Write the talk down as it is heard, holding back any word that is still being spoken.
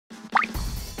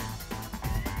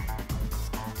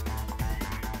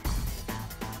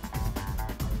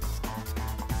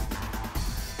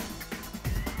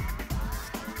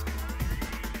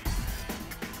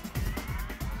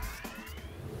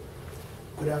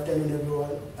Good afternoon,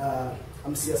 everyone.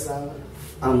 I'm Siasang.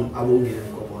 I'm Abungi.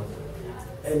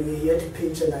 And we're here to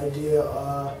pitch an idea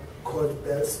called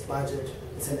Best Budget.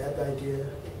 It's an app idea.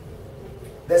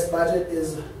 Best Budget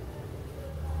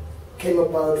came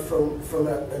about from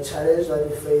a challenge that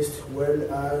we faced when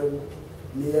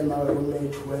me and my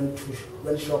roommate went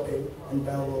shopping in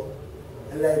Belleville.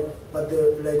 And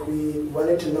we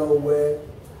wanted to know where,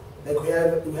 we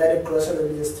had a grocery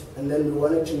list, and then we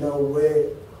wanted to know where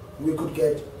we could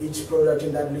get each product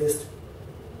in that list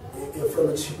from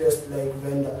the cheapest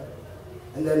vendor.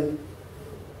 And then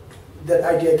that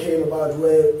idea came about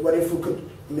what if we could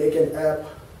make an app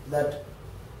that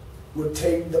would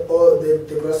take the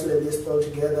grocery list all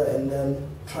together and then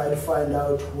try to find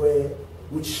out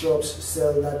which shops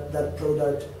sell that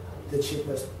product the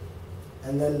cheapest.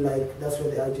 And then that's where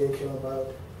the idea came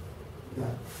about. Yeah.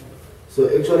 So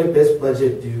actually Best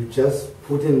Budget, you just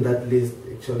put in that list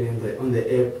actually on the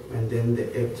app, and then the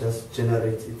app just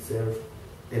generates itself,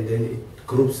 and then it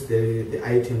groups the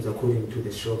items according to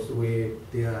the shops where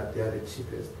they are the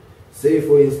cheapest. Say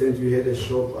for instance you had a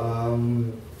shop,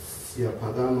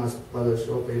 Siapagama's other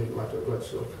shop and what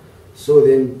shop. So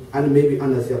then, and maybe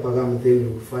under Siapagama then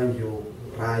you find your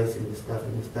rice and stuff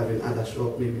and other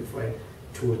shop maybe you find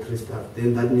 2 or 3 stuff.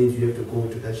 Then that means you have to go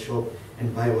to that shop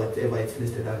and buy whatever is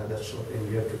listed at that shop, and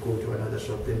you have to go to another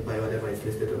shop then buy whatever is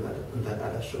listed on that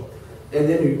other shop. And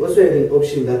then you also have an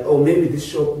option that, oh, maybe this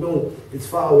shop, no, it's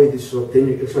far away, this shop. Then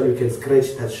you can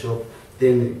scratch that shop.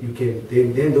 Then you can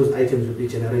then those items will be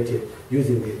generated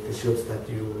using the shops that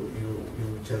the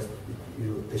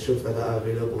shops that are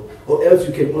available. Or else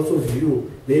you can also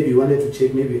view, maybe you wanted to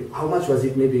check maybe how much was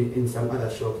it maybe in some other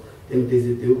shop. Then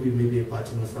there will be maybe a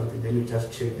button or something. Then you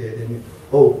just check there. Then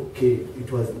okay,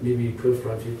 it was maybe 12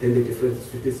 rand. Then the difference is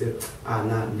 50 cents.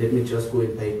 Nah, let me just go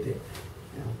and buy it there.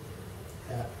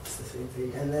 Yeah, it's the same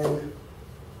thing. And then,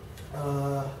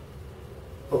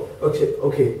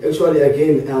 okay. Actually,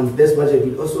 again, Best Budget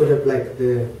will also help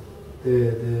the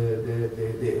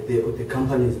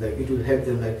companies. Like it will help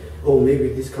them. Like, oh,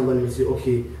 maybe this company will say,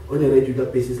 okay, on a regular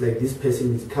basis, like this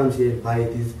person comes here and buy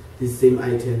these same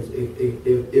items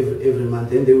every month.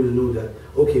 Then they will know that,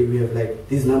 okay, we have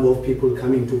this number of people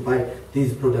coming to buy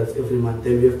these products every month.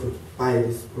 Then we have to buy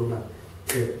this product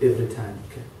every time.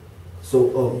 Okay.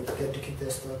 So, you get to keep their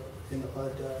stock in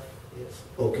order. Yes.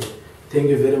 Okay. Thank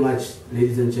you very much,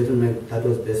 ladies and gentlemen. That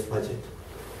was Best Budget.